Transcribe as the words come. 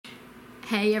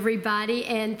Hey everybody,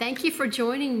 and thank you for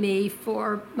joining me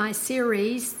for my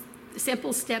series,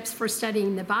 Simple Steps for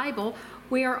Studying the Bible.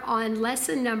 We are on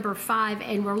lesson number 5,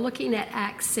 and we're looking at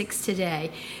Acts 6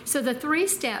 today. So the 3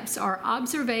 steps are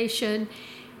observation,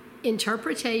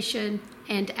 interpretation,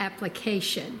 and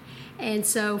application. And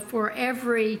so for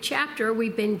every chapter,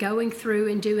 we've been going through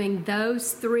and doing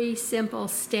those 3 simple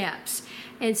steps.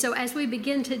 And so as we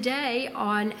begin today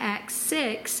on Acts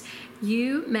 6,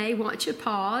 you may want to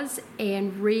pause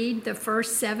and read the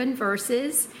first 7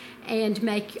 verses and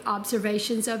make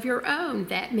observations of your own.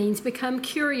 That means become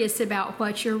curious about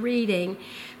what you're reading,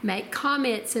 make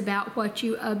comments about what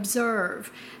you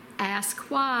observe,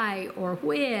 ask why or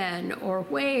when or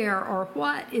where or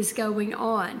what is going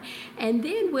on. And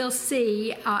then we'll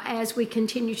see as we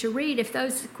continue to read if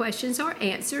those questions are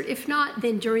answered. If not,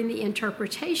 then during the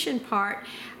interpretation part,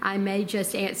 I may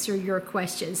just answer your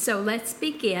questions. So let's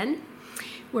begin.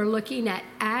 We're looking at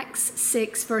Acts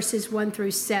 6, verses 1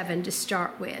 through 7 to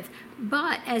start with.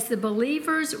 But as the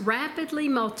believers rapidly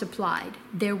multiplied,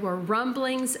 there were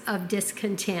rumblings of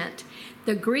discontent.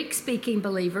 The Greek-speaking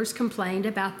believers complained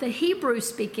about the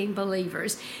Hebrew-speaking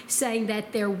believers, saying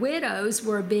that their widows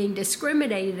were being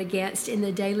discriminated against in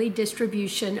the daily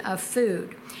distribution of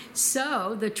food.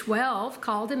 So the 12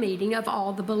 called a meeting of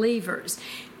all the believers.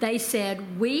 They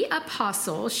said, "We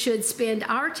apostles should spend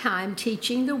our time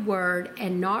teaching the word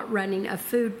and not running a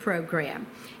food program.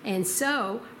 And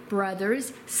so,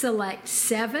 brothers, select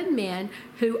 7 men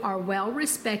who are well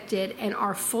respected and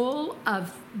are full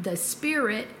of the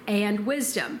Spirit and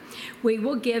wisdom. We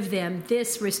will give them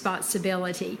this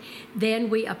responsibility. Then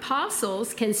we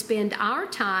apostles can spend our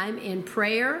time in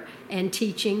prayer and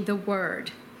teaching the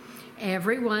word."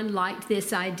 Everyone liked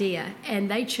this idea,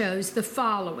 and they chose the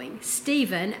following: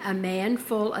 Stephen, a man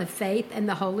full of faith and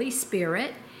the Holy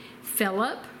Spirit;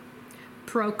 Philip,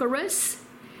 Prochorus,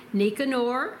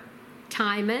 Nicanor,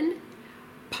 Timon,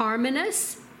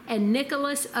 Parmenas, and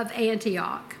Nicholas of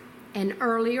Antioch, an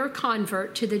earlier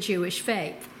convert to the Jewish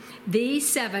faith. These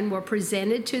 7 were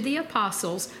presented to the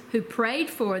apostles, who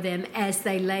prayed for them as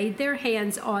they laid their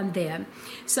hands on them.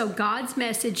 So God's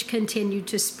message continued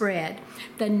to spread.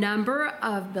 The number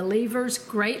of believers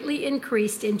greatly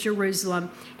increased in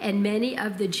Jerusalem, and many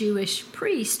of the Jewish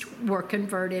priests were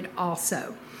converted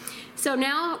also. So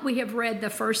now we have read the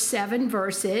first 7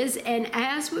 verses, and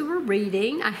as we were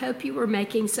reading, I hope you were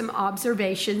making some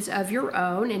observations of your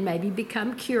own and maybe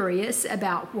become curious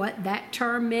about what that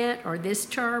term meant or this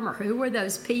term or who were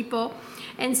those people.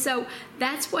 And so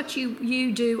that's what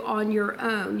you do on your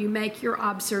own. You make your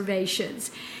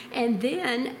observations. And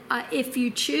then if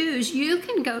you choose, you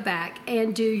can go back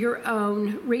and do your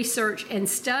own research and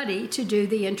study to do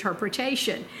the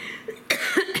interpretation.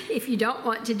 If you don't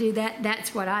want to do that,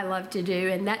 that's what I love to do,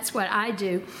 and that's what I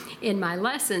do in my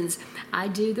lessons. I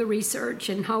do the research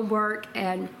and homework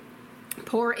and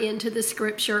pour into the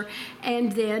scripture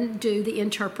and then do the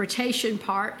interpretation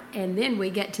part, and then we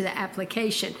get to the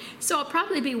application. So I'll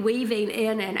probably be weaving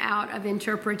in and out of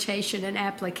interpretation and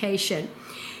application.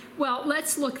 Well,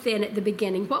 let's look then at the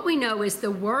beginning. What we know is the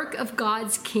work of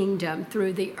God's kingdom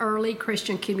through the early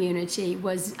Christian community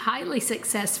was highly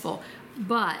successful,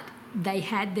 but they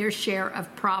had their share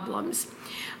of problems.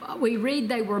 We read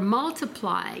they were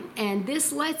multiplying, and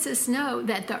this lets us know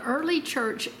that the early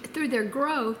church, through their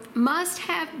growth, must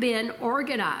have been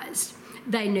organized.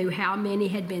 They knew how many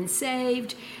had been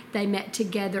saved. They met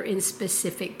together in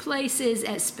specific places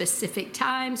at specific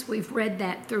times. We've read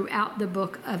that throughout the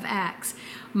book of Acts.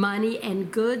 Money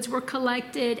and goods were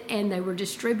collected, and they were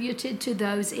distributed to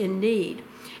those in need.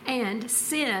 And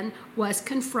sin was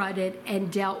confronted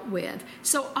and dealt with.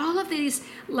 So all of these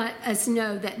let us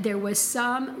know that there was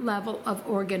some level of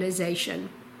organization.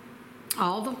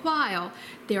 All the while,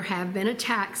 there have been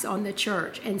attacks on the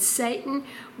church, and Satan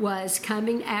was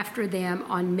coming after them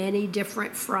on many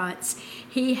different fronts.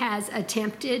 He has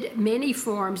attempted many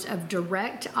forms of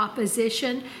direct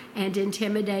opposition and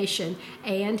intimidation,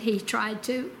 and he tried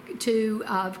to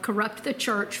corrupt the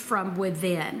church from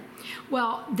within.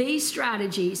 Well, these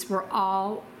strategies were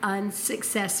all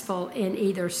unsuccessful in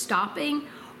either stopping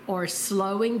or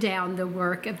slowing down the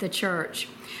work of the church.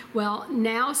 Well,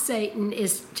 now Satan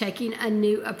is taking a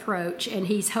new approach, and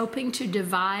he's hoping to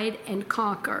divide and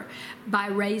conquer by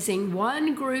raising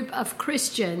one group of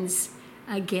Christians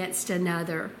against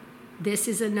another. This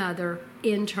is another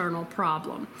internal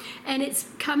problem. And it's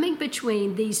coming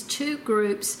between these two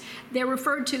groups. They're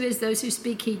referred to as those who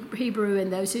speak Hebrew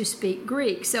and those who speak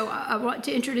Greek. So I want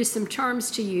to introduce some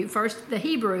terms to you. First, the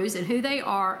Hebrews and who they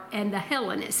are, and the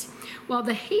Hellenists. Well,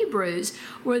 the Hebrews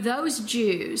were those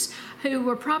Jews who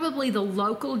were probably the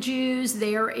local Jews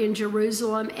there in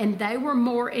Jerusalem, and they were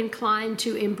more inclined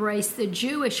to embrace the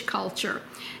Jewish culture,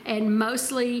 and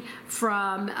mostly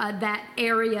from that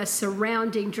area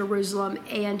surrounding Jerusalem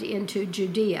and into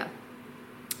Judea.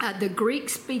 The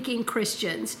Greek-speaking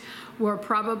Christians were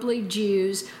probably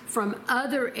Jews from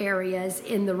other areas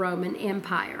in the Roman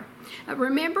Empire.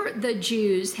 Remember, the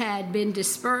Jews had been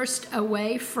dispersed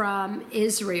away from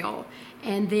Israel,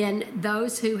 and then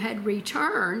those who had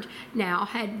returned now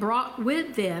had brought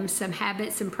with them some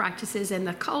habits and practices and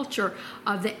the culture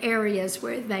of the areas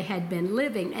where they had been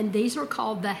living, and these were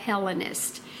called the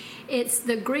Hellenists. It's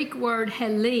the Greek word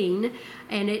Hellene,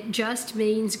 and it just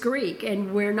means Greek,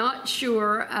 and we're not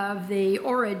sure of the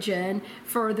origin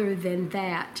further than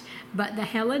that. But the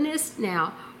Hellenists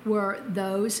now were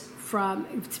those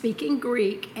from speaking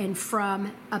Greek and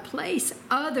from a place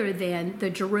other than the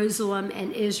Jerusalem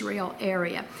and Israel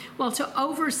area. Well, to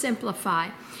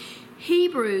oversimplify,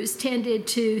 Hebrews tended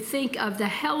to think of the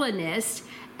Hellenists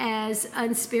as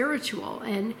unspiritual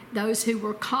and those who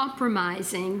were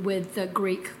compromising with the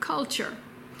Greek culture.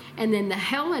 And then the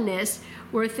Hellenists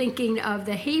were thinking of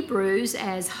the Hebrews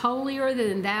as holier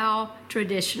than thou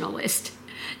traditionalists.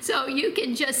 So you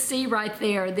can just see right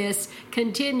there this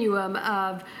continuum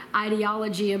of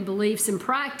ideology and beliefs and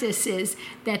practices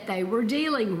that they were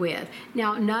dealing with.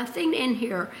 Now, nothing in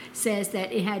here says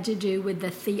that it had to do with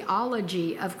the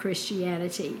theology of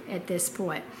Christianity at this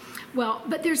point. Well,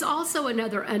 but there's also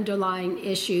another underlying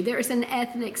issue. There's an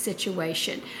ethnic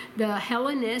situation. The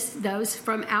Hellenists, those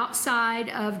from outside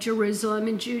of Jerusalem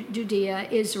and Judea,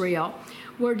 Israel,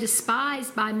 were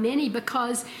despised by many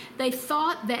because they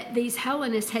thought that these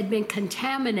Hellenists had been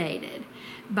contaminated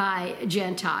by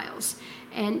Gentiles.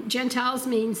 And Gentiles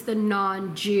means the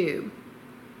non-Jew.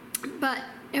 But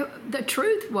the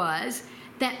truth was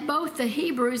that both the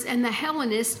Hebrews and the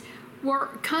Hellenists were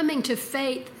coming to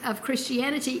faith of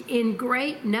Christianity in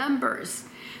great numbers,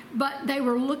 but they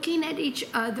were looking at each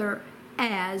other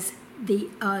as the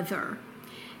other.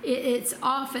 It's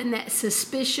often that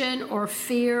suspicion or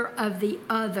fear of the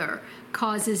other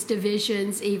causes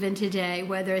divisions even today,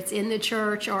 whether it's in the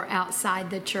church or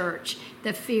outside the church,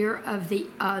 the fear of the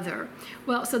other.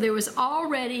 Well, so there was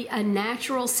already a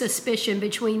natural suspicion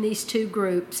between these two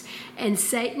groups, and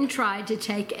Satan tried to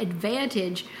take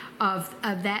advantage of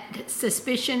that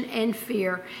suspicion and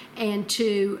fear and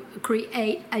to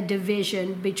create a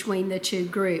division between the two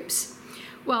groups.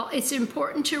 Well, it's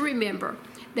important to remember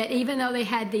that even though they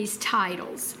had these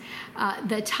titles,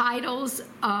 the titles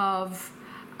of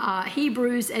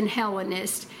Hebrews and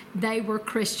Hellenists, they were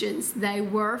Christians. They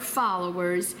were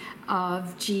followers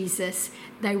of Jesus.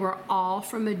 They were all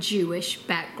from a Jewish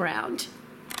background.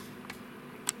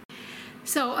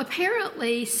 So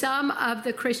apparently some of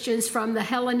the Christians from the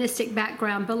Hellenistic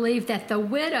background believed that the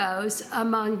widows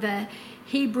among the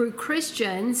Hebrew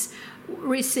Christians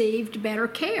received better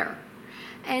care.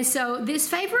 And so this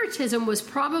favoritism was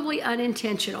probably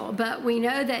unintentional, but we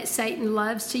know that Satan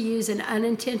loves to use an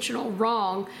unintentional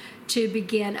wrong to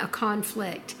begin a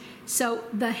conflict. So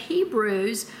the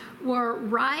Hebrews were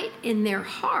right in their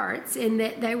hearts in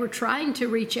that they were trying to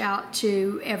reach out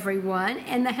to everyone,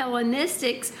 and the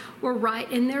Hellenistics were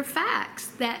right in their facts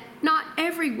that not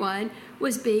everyone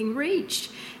was being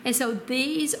reached. And so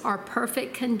these are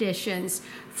perfect conditions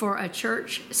for a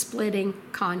church-splitting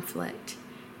conflict.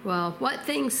 Well, what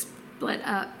things split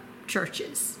up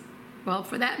churches? Well,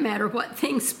 for that matter, what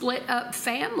things split up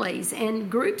families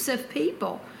and groups of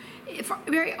people?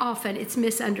 Very often it's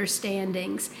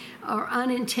misunderstandings or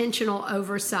unintentional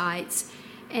oversights.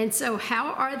 And so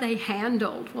how are they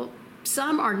handled? Well,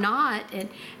 some are not. And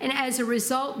as a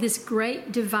result, this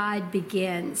great divide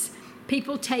begins.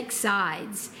 People take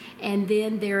sides, and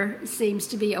then there seems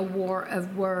to be a war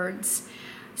of words.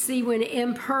 See, when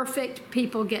imperfect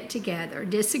people get together,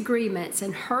 disagreements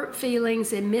and hurt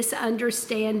feelings and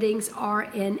misunderstandings are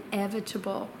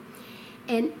inevitable.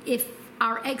 And if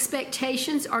our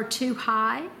expectations are too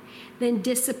high, then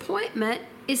disappointment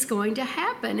is going to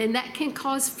happen, and that can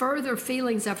cause further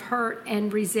feelings of hurt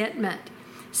and resentment.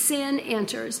 Sin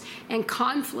enters, and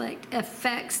conflict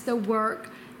affects the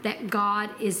work that God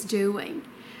is doing.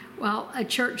 Well, a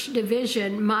church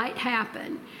division might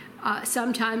happen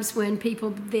Sometimes when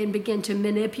people then begin to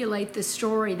manipulate the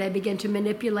story, they begin to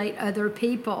manipulate other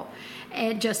people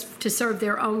and just to serve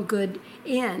their own good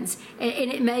ends.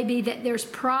 And it may be that there's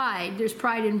pride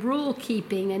in rule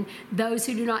keeping, and those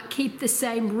who do not keep the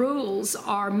same rules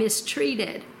are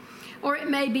mistreated. Or it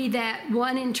may be that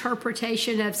one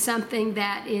interpretation of something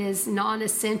that is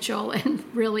non-essential and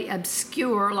really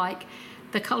obscure, like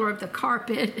the color of the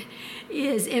carpet,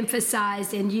 is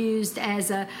emphasized and used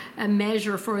as a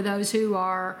measure for those who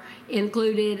are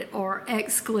included or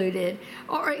excluded.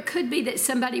 Or it could be that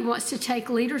somebody wants to take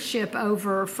leadership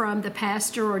over from the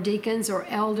pastor or deacons or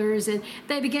elders, and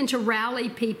they begin to rally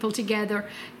people together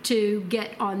to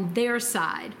get on their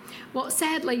side. Well,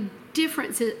 sadly,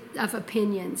 differences of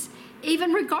opinions,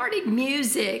 even regarding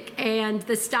music and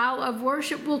the style of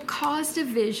worship, will cause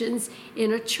divisions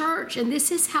in a church. And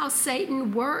this is how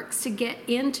Satan works to get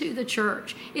into the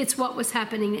church. It's what was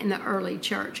happening in the early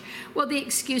church. Well, the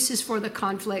excuses for the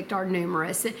conflict are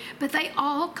numerous, but they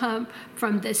all come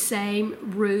from the same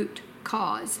root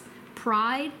cause: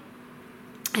 pride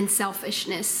and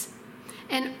selfishness.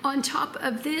 And on top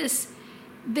of this,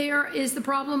 there is the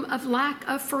problem of lack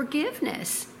of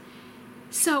forgiveness.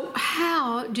 So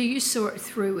how do you sort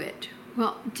through it?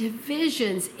 Well,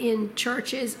 divisions in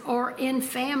churches or in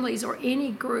families or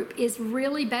any group is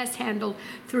really best handled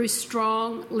through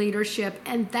strong leadership,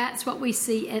 and that's what we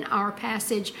see in our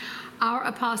passage. Our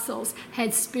apostles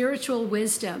had spiritual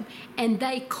wisdom, and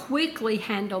they quickly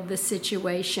handled the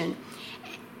situation.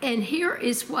 And here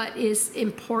is what is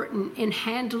important in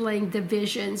handling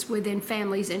divisions within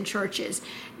families and churches: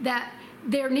 that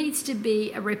there needs to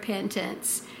be a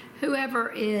repentance. Whoever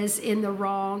is in the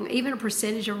wrong, even a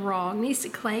percentage of wrong, needs to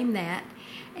claim that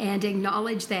and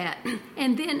acknowledge that.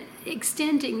 And then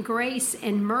extending grace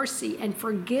and mercy and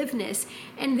forgiveness.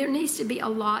 And there needs to be a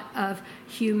lot of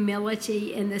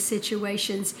humility in the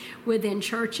situations within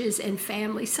churches and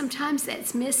families. Sometimes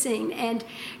that's missing. And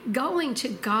going to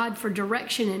God for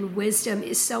direction and wisdom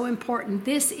is so important.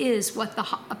 This is what the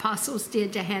apostles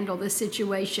did to handle the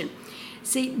situation.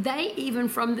 See, they, even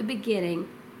from the beginning,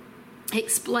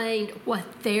 explained what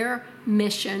their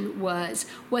mission was,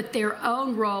 what their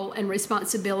own role and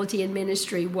responsibility in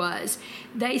ministry was.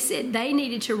 They said they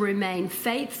needed to remain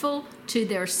faithful to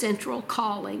their central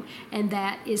calling, and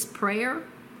that is prayer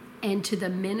and to the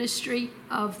ministry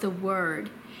of the word.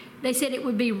 They said it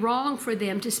would be wrong for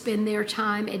them to spend their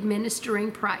time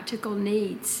administering practical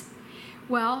needs.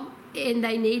 Well, and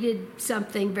they needed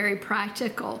something very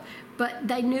practical, but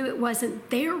they knew it wasn't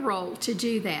their role to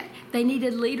do that. They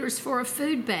needed leaders for a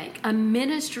food bank, a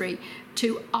ministry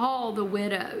to all the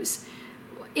widows.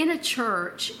 In a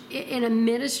church, in a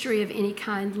ministry of any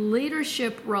kind,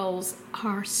 leadership roles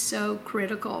are so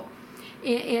critical.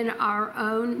 In our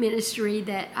own ministry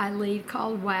that I lead,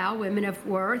 called WOW, Women of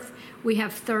Worth, we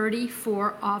have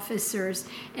 34 officers,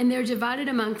 and they're divided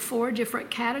among 4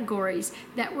 different categories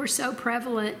that were so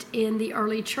prevalent in the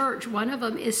early church. One of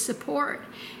them is support,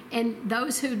 and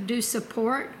those who do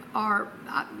support are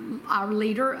our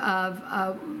leader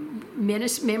of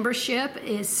membership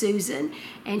is Susan,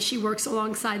 and she works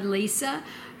alongside Lisa,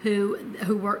 who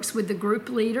works with the group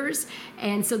leaders.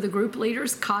 And so the group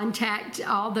leaders contact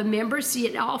all the members, see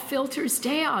it all filters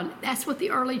down. That's what the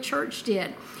early church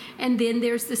did. And then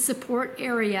there's the support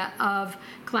area of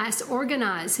class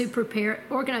organizers who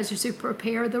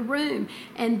prepare the room.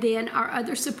 And then our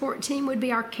other support team would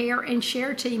be our care and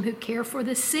share team, who care for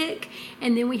the sick.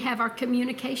 And then we have our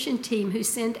communication team, who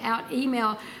send out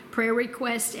email prayer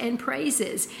requests and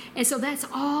praises. And so that's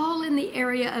all in the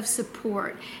area of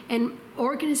support. And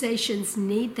organizations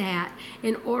need that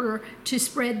in order to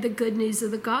spread the good news of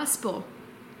the gospel.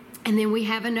 And then we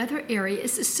have another area.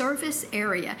 It's the service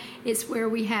area. It's where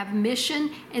we have mission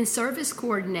and service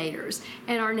coordinators.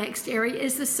 And our next area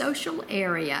is the social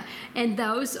area. And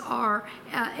those are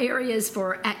areas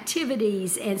for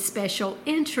activities and special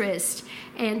interest.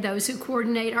 And those who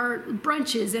coordinate our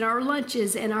brunches and our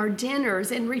lunches and our dinners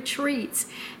and retreats.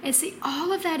 And see,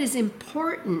 all of that is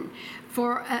important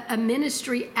for a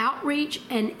ministry outreach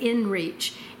and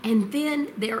inreach. And then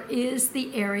there is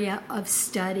the area of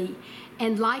study.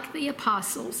 And like the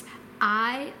apostles,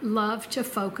 I love to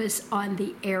focus on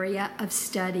the area of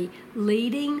study,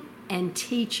 leading and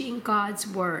teaching God's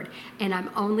word. And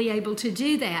I'm only able to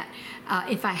do that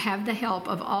if I have the help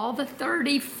of all the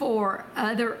 34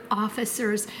 other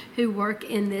officers who work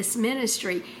in this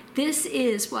ministry. This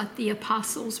is what the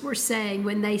apostles were saying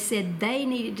when they said they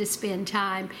needed to spend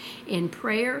time in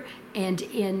prayer and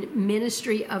in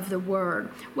ministry of the word.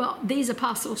 Well, these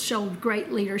apostles showed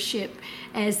great leadership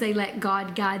as they let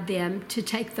God guide them to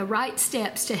take the right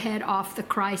steps to head off the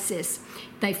crisis.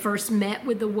 They first met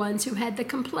with the ones who had the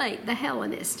complaint, the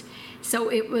Hellenists. So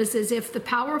it was as if the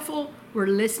powerful were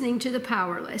listening to the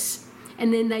powerless.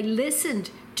 And then they listened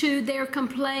to their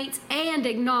complaints and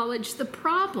acknowledged the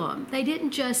problem. They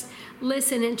didn't just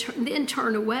listen and then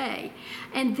turn away.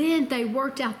 And then they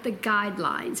worked out the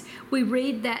guidelines. We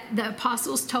read that the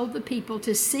apostles told the people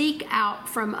to seek out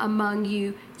from among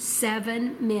you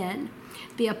 7 men.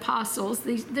 The apostles,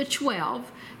 the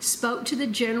 12, spoke to the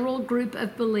general group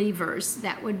of believers.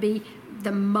 That would be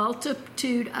the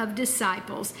multitude of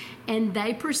disciples, and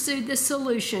they pursued the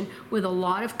solution with a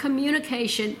lot of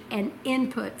communication and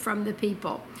input from the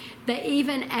people. They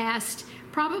even asked,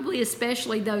 probably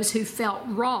especially those who felt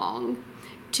wronged,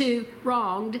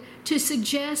 to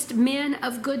suggest men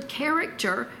of good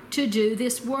character to do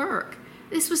this work.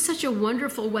 This was such a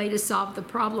wonderful way to solve the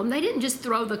problem. They didn't just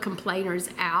throw the complainers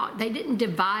out. They didn't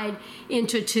divide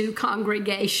into 2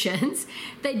 congregations.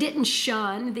 They didn't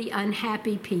shun the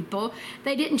unhappy people.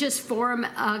 They didn't just form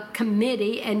a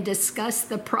committee and discuss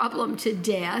the problem to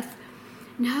death.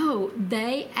 No,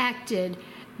 they acted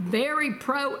very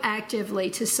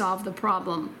proactively to solve the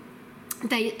problem.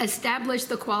 They established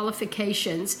the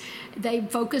qualifications. They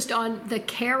focused on the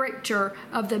character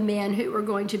of the men who were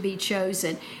going to be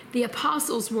chosen. The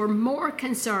apostles were more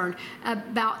concerned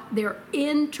about their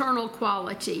internal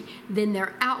quality than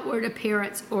their outward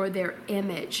appearance or their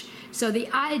image. So the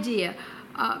idea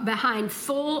behind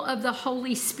full of the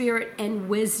Holy Spirit and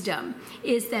wisdom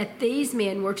is that these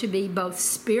men were to be both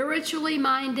spiritually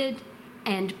minded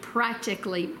and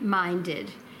practically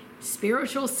minded.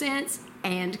 Spiritual sense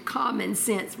and common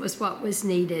sense was what was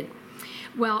needed.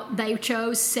 Well, they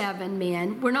chose 7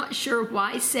 men. We're not sure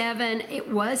why 7.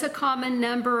 It was a common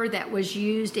number that was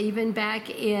used even back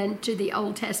into the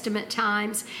Old Testament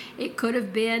times. It could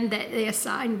have been that they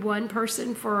assigned 1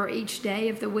 person for each day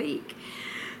of the week.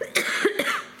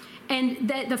 And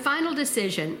the final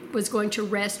decision was going to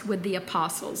rest with the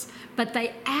apostles. But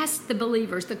they asked the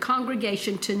believers, the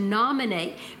congregation, to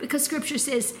nominate, because Scripture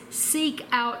says, seek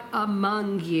out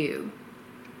among you.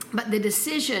 But the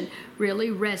decision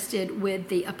really rested with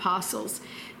the apostles.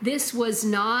 This was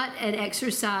not an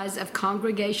exercise of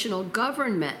congregational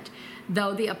government,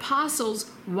 though the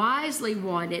apostles wisely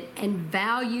wanted and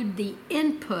valued the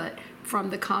input from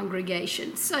the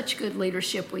congregation. Such good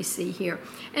leadership we see here.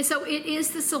 And so it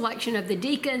is the selection of the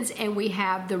deacons, and we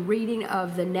have the reading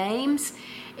of the names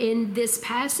in this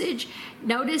passage.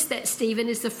 Notice that Stephen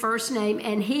is the first name,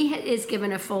 and he is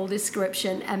given a full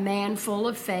description, a man full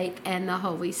of faith and the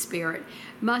Holy Spirit.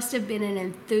 Must have been an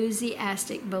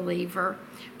enthusiastic believer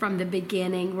from the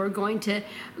beginning. We're going to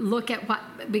look at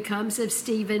what becomes of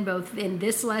Stephen both in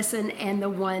this lesson and the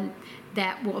one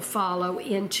that will follow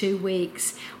in 2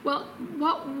 weeks. Well,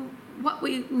 what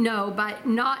we know by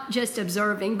not just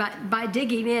observing, but by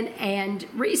digging in and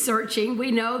researching,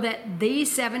 we know that these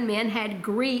 7 men had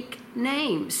Greek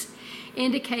names,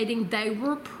 indicating they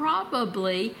were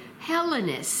probably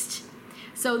Hellenists.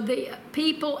 So the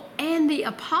people and the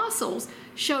apostles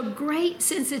showed great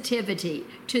sensitivity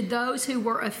to those who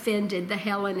were offended, the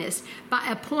Hellenists, by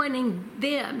appointing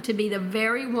them to be the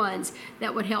very ones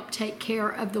that would help take care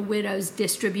of the widow's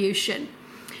distribution.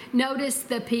 Notice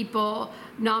the people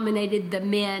nominated the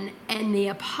men, and the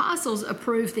apostles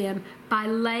approved them by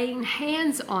laying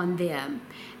hands on them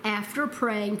after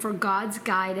praying for God's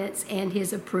guidance and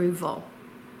his approval.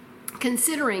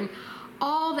 Considering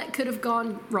all that could have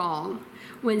gone wrong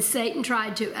when Satan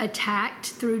tried to attack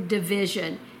through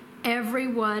division,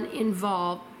 everyone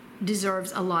involved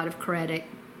deserves a lot of credit.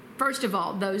 First of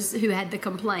all, those who had the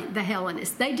complaint, the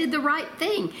Hellenists, they did the right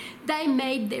thing. They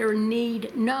made their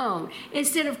need known.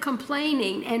 Instead of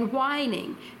complaining and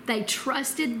whining, they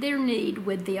trusted their need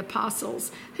with the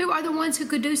apostles, who are the ones who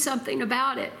could do something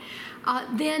about it.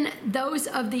 Then those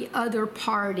of the other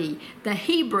party, the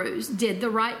Hebrews, did the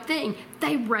right thing.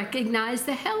 They recognized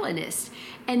the Hellenists,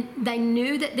 and they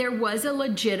knew that there was a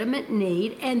legitimate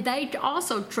need, and they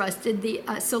also trusted the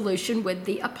solution with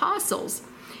the apostles.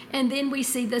 And then we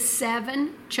see the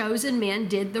 7 chosen men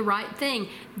did the right thing.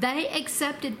 They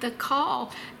accepted the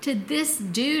call to this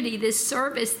duty, this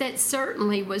service that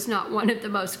certainly was not one of the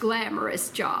most glamorous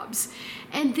jobs.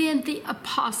 And then the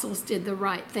apostles did the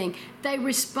right thing. They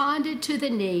responded to the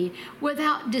need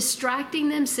without distracting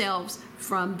themselves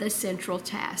from the central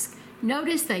task.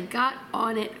 Notice they got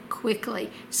on it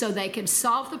quickly so they could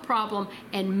solve the problem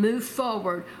and move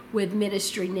forward with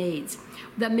ministry needs.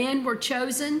 The men were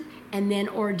chosen and then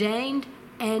ordained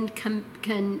and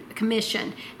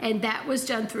commissioned, and that was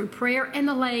done through prayer and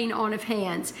the laying on of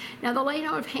hands. Now, the laying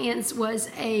on of hands was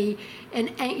an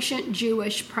ancient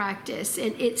Jewish practice,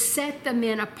 and it set the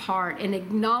men apart and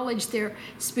acknowledged their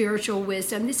spiritual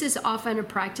wisdom. This is often a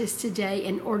practice today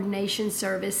in ordination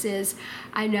services.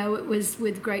 I know it was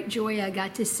with great joy I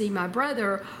got to see my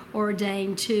brother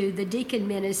ordained to the deacon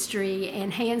ministry,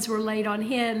 and hands were laid on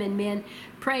him and men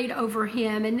prayed over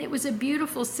him, and it was a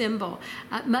beautiful symbol,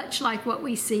 much like what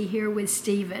we see here with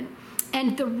Stephen.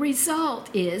 And the result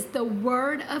is the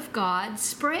word of God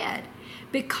spread.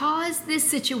 Because this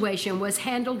situation was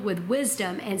handled with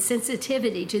wisdom and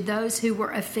sensitivity to those who were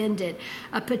offended,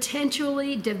 a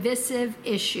potentially divisive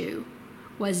issue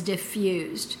was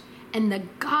diffused, and the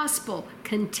gospel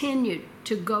continued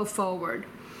to go forward.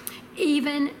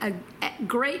 Even a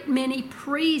great many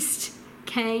priests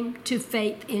came to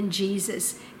faith in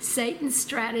Jesus. Satan's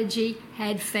strategy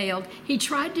had failed. He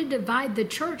tried to divide the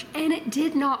church, and it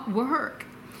did not work.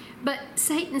 But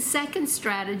Satan's second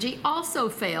strategy also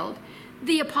failed.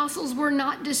 The apostles were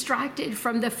not distracted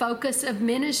from the focus of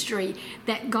ministry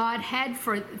that God had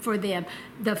for them,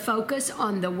 the focus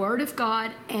on the Word of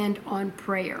God and on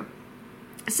prayer.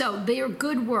 So their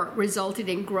good work resulted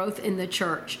in growth in the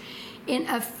church. In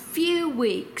a few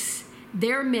weeks,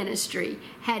 their ministry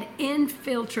had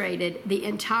infiltrated the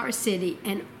entire city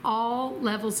and all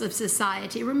levels of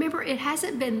society. Remember, it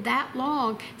hasn't been that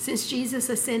long since Jesus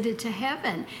ascended to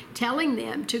heaven, telling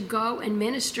them to go and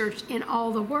minister in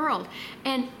all the world.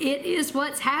 And it is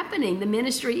what's happening. The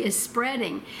ministry is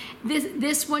spreading.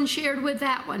 This one shared with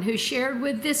that one, who shared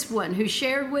with this one, who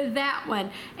shared with that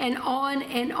one, and on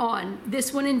and on.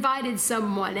 This one invited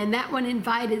someone, and that one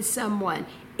invited someone.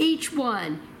 Each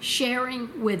one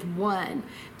sharing with one.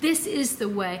 This is the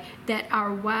way that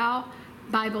our WOW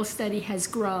Bible study has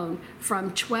grown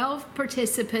from 12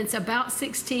 participants about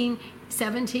 16,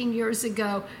 17 years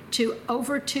ago to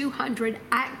over 200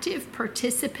 active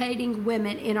participating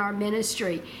women in our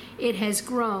ministry. It has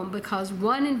grown because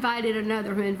one invited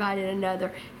another, who invited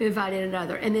another, who invited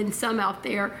another. And then some out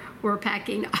there were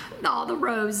packing all the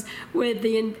rows with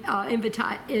the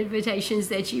invitations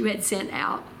that you had sent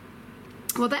out.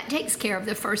 Well, that takes care of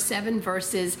the first 7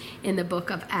 verses in the book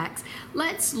of Acts.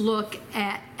 Let's look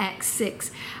at Acts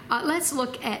 6. Let's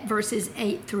look at verses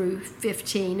 8 through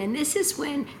 15. And this is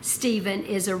when Stephen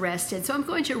is arrested. So I'm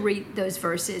going to read those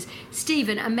verses.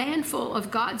 Stephen, a man full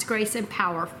of God's grace and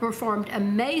power, performed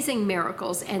amazing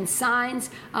miracles and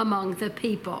signs among the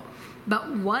people.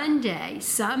 But one day,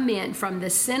 some men from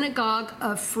the synagogue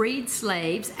of freed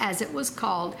slaves, as it was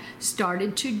called,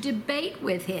 started to debate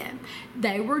with him.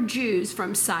 They were Jews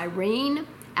from Cyrene,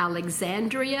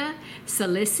 Alexandria,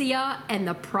 Cilicia, and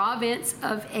the province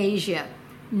of Asia.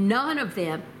 None of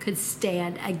them could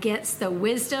stand against the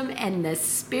wisdom and the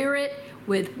spirit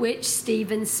with which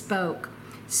Stephen spoke.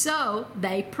 So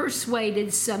they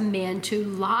persuaded some men to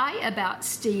lie about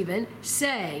Stephen,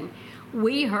 saying,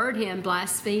 "We heard him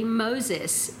blaspheme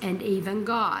Moses and even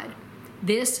God."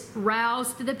 This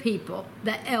roused the people,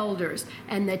 the elders,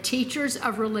 and the teachers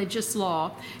of religious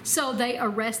law. So they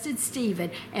arrested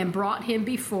Stephen and brought him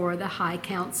before the high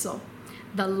council.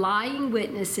 The lying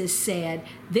witnesses said,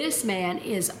 "This man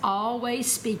is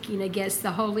always speaking against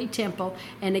the holy temple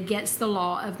and against the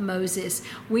law of Moses.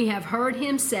 We have heard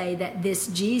him say that this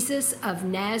Jesus of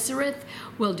Nazareth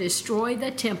will destroy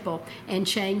the temple and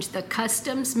change the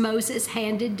customs Moses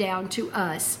handed down to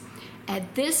us."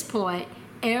 At this point,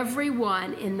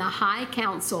 everyone in the high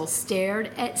council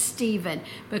stared at Stephen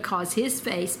because his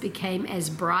face became as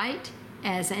bright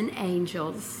as an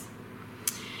angel's.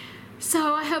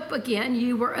 So I hope, again,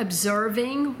 you were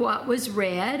observing what was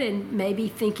read and maybe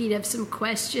thinking of some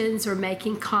questions or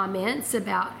making comments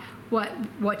about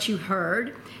what you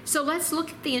heard. So let's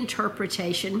look at the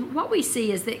interpretation. What we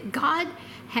see is that God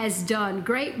has done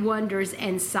great wonders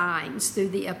and signs through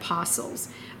the apostles,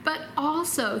 but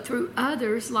also through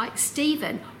others like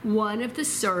Stephen, one of the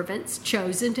servants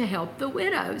chosen to help the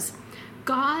widows.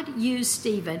 God used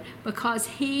Stephen because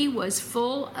he was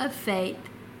full of faith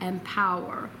and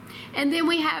power. And then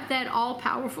we have that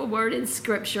all-powerful word in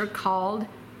Scripture called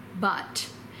but.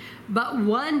 But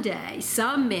one day,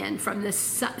 some men from the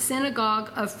synagogue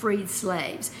of freed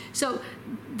slaves. So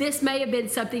this may have been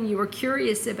something you were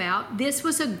curious about. This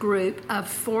was a group of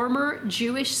former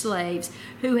Jewish slaves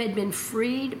who had been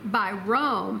freed by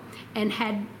Rome and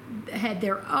had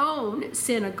their own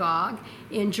synagogue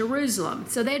in Jerusalem.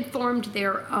 So they had formed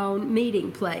their own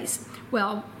meeting place.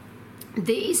 Well,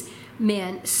 these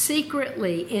men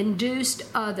secretly induced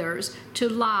others to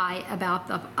lie about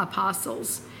the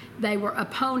apostles. They were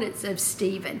opponents of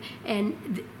Stephen,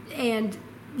 and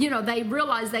they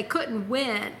realized they couldn't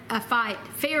win a fight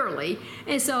fairly,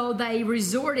 and so they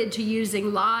resorted to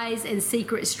using lies and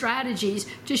secret strategies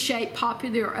to shape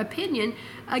popular opinion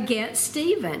against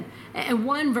Stephen. And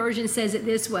one version says it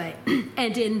this way,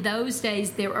 and in those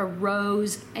days there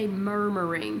arose a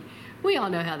murmuring. We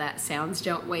all know how that sounds,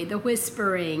 don't we? The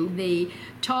whispering, the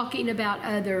talking about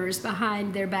others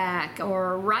behind their back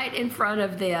or right in front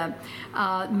of them,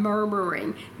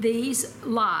 murmuring. These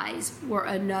lies were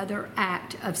another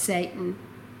act of Satan.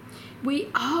 We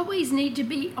always need to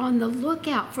be on the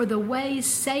lookout for the ways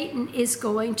Satan is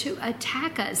going to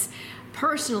attack us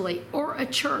personally, or a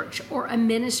church, or a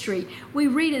ministry. We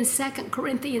read in 2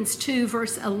 Corinthians 2,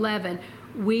 verse 11,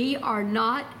 we are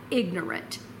not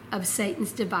ignorant of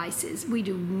Satan's devices. We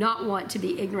do not want to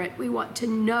be ignorant. We want to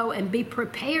know and be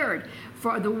prepared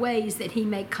for the ways that he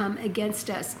may come against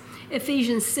us.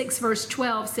 Ephesians 6 verse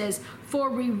 12 says, for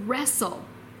we wrestle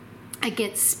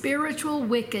against spiritual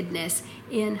wickedness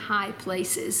in high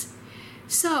places.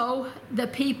 So the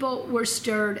people were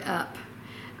stirred up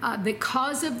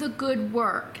because of the good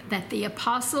work that the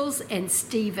apostles and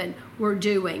Stephen were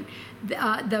doing.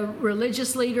 The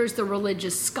religious leaders, the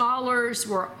religious scholars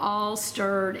were all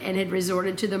stirred and had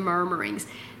resorted to the murmurings.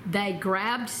 They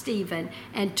grabbed Stephen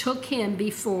and took him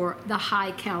before the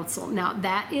high council. Now,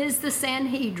 that is the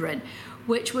Sanhedrin,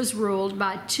 which was ruled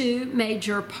by two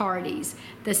major parties,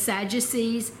 the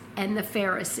Sadducees and the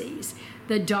Pharisees.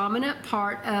 The dominant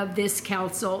part of this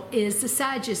council is the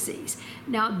Sadducees.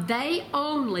 Now, they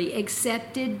only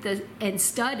accepted and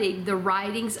studied the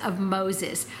writings of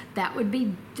Moses. That would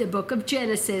be the book of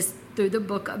Genesis through the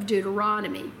book of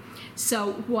Deuteronomy.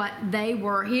 So what they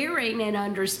were hearing and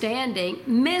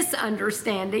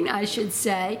misunderstanding, I should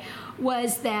say,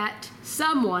 was that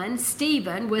someone,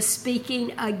 Stephen, was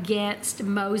speaking against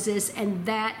Moses, and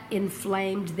that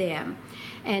inflamed them.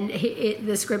 And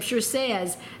the scripture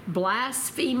says,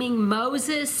 blaspheming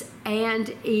Moses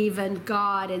and even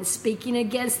God, and speaking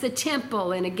against the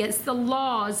temple and against the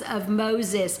laws of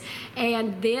Moses.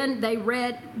 And then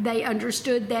they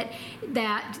understood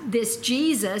that this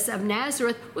Jesus of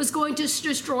Nazareth was going to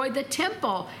destroy the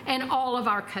temple and all of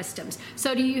our customs.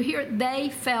 So do you hear? They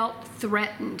felt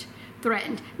threatened.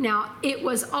 Now, it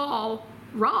was all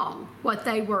wrong, what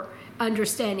they were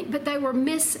understanding, but they were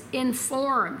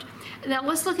misinformed. Now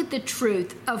let's look at the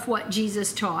truth of what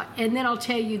Jesus taught, and then I'll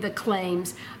tell you the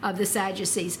claims of the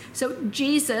Sadducees. So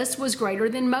Jesus was greater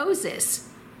than Moses.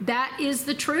 That is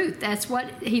the truth. That's what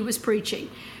he was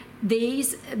preaching.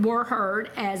 These were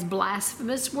heard as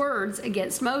blasphemous words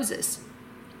against Moses.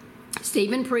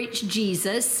 Stephen preached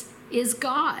Jesus is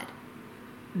God.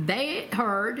 The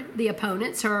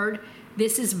opponents heard,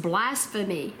 this is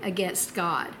blasphemy against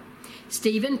God.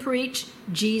 Stephen preached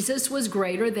Jesus was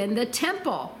greater than the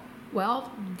temple. Well,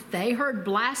 they heard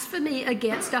blasphemy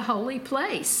against a holy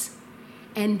place.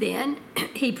 And then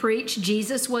he preached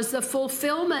Jesus was the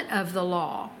fulfillment of the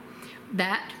law.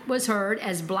 That was heard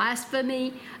as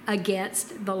blasphemy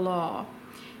against the law.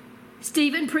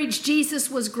 Stephen preached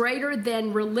Jesus was greater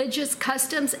than religious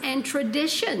customs and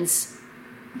traditions.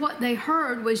 What they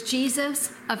heard was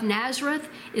Jesus of Nazareth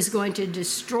is going to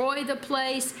destroy the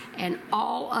place and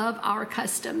all of our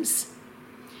customs.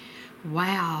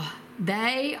 Wow,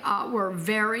 they were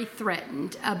very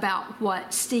threatened about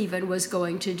what Stephen was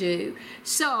going to do.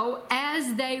 So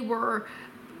as they were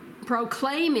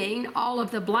proclaiming all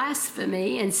of the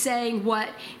blasphemy and saying what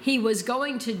he was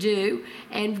going to do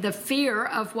and the fear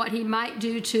of what he might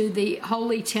do to the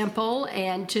holy temple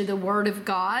and to the word of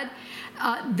God,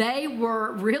 they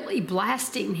were really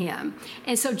blasting him.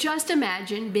 And so just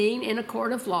imagine being in a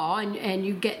court of law and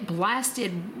you get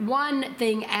blasted one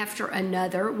thing after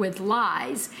another with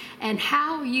lies and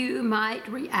how you might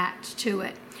react to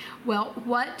it. Well,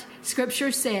 what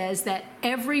Scripture says that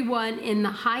everyone in the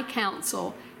high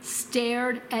council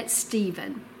stared at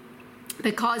Stephen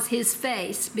because his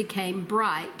face became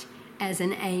bright as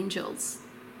an angel's.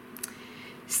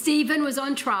 Stephen was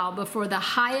on trial before the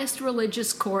highest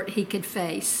religious court he could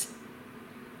face,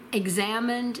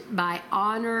 examined by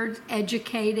honored,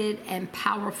 educated, and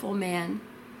powerful men.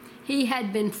 He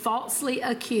had been falsely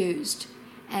accused,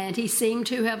 and he seemed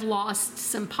to have lost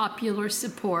some popular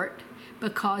support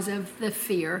because of the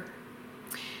fear.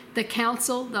 The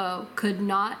council, though, could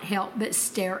not help but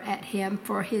stare at him,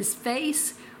 for his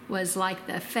face was like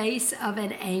the face of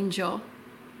an angel.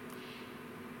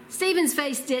 Stephen's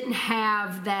face didn't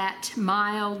have that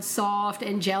mild, soft,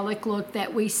 angelic look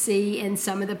that we see in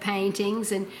some of the paintings,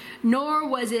 and nor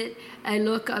was it a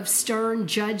look of stern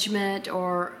judgment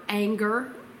or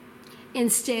anger.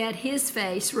 Instead, his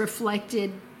face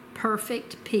reflected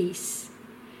perfect peace,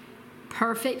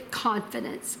 perfect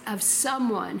confidence of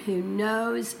someone who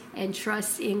knows and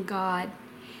trusts in God.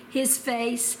 His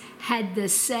face had the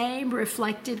same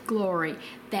reflected glory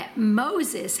that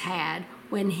Moses had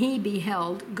when he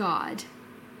beheld God.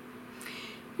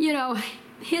 You know,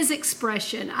 his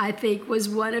expression, I think, was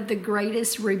one of the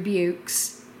greatest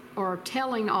rebukes or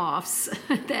telling offs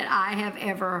that I have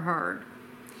ever heard.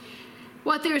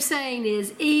 What they're saying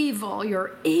is, evil,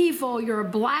 you're a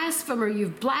blasphemer,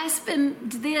 you've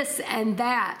blasphemed this and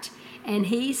that. And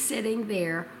he's sitting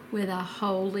there with a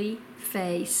holy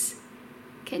face.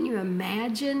 Can you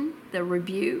imagine the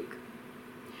rebuke?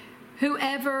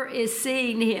 Whoever is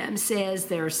seeing him says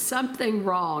there's something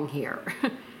wrong here.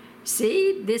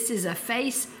 See, this is a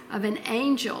face of an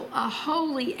angel, a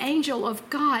holy angel of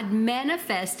God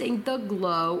manifesting the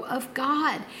glow of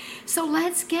God. So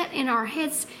let's get in our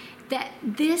heads that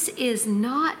this is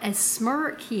not a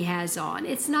smirk he has on.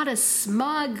 It's not a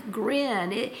smug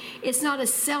grin. It's not a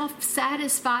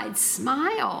self-satisfied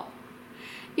smile.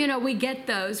 You know, we get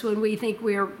those when we think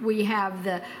we have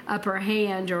the upper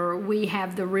hand or we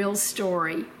have the real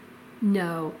story.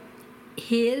 No,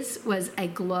 his was a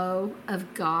glow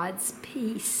of God's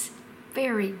peace,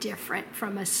 very different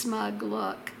from a smug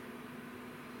look.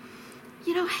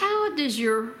 You know, how does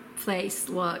your face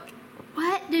look?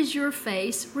 What does your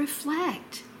face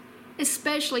reflect?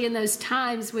 Especially in those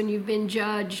times when you've been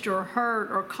judged or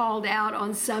hurt or called out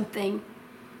on something.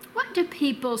 What do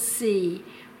people see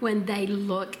when they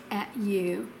look at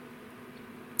you?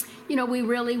 You know, we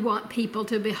really want people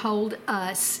to behold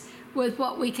us with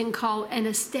what we can call an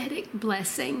aesthetic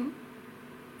blessing.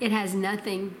 It has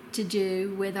nothing to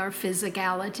do with our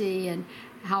physicality and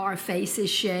how our face is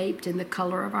shaped and the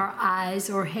color of our eyes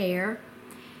or hair.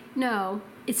 No,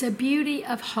 it's a beauty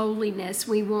of holiness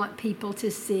we want people to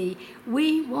see.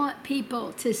 We want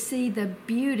people to see the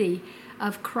beauty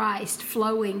of Christ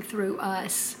flowing through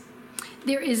us.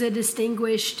 There is a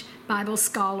distinguished Bible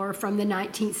scholar from the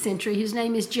 19th century whose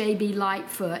name is J.B.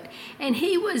 Lightfoot, and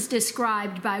he was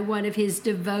described by one of his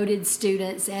devoted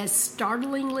students as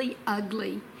startlingly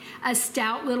ugly, a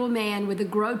stout little man with a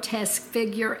grotesque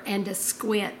figure and a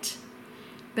squint.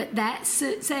 But that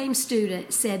same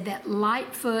student said that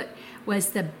Lightfoot was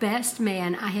the best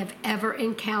man I have ever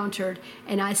encountered,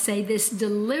 and I say this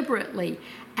deliberately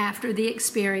after the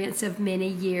experience of many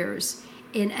years.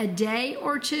 In a day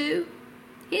or two,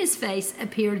 his face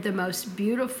appeared the most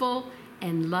beautiful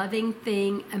and loving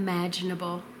thing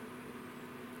imaginable.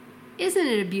 Isn't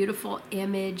it a beautiful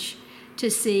image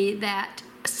to see that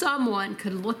someone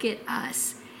could look at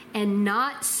us and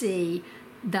not see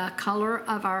the color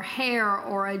of our hair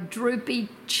or a droopy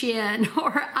chin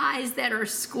or eyes that are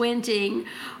squinting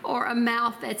or a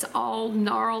mouth that's all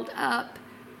gnarled up,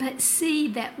 but see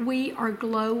that we are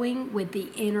glowing with the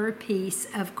inner peace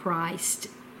of Christ?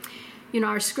 You know,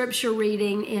 our scripture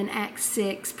reading in Acts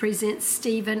 6 presents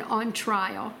Stephen on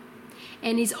trial.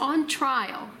 And he's on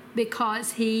trial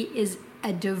because he is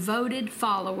a devoted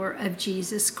follower of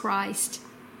Jesus Christ.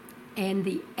 And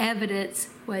the evidence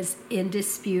was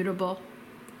indisputable.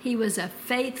 He was a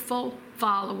faithful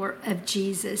follower of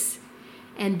Jesus.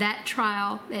 And that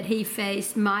trial that he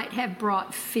faced might have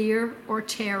brought fear or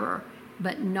terror,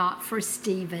 but not for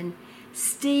Stephen.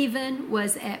 Stephen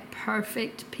was at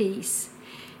perfect peace.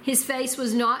 His face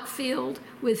was not filled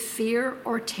with fear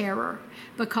or terror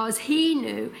because he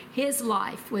knew his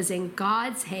life was in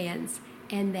God's hands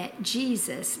and that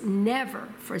Jesus never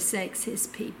forsakes his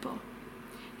people.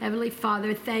 Heavenly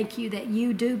Father, thank you that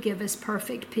you do give us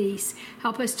perfect peace.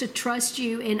 Help us to trust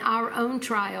you in our own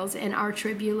trials and our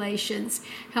tribulations.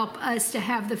 Help us to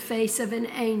have the face of an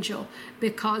angel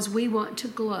because we want to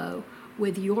glow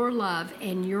with your love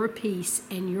and your peace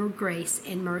and your grace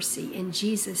and mercy. In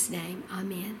Jesus' name,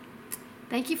 amen.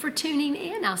 Thank you for tuning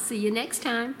in. I'll see you next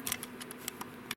time.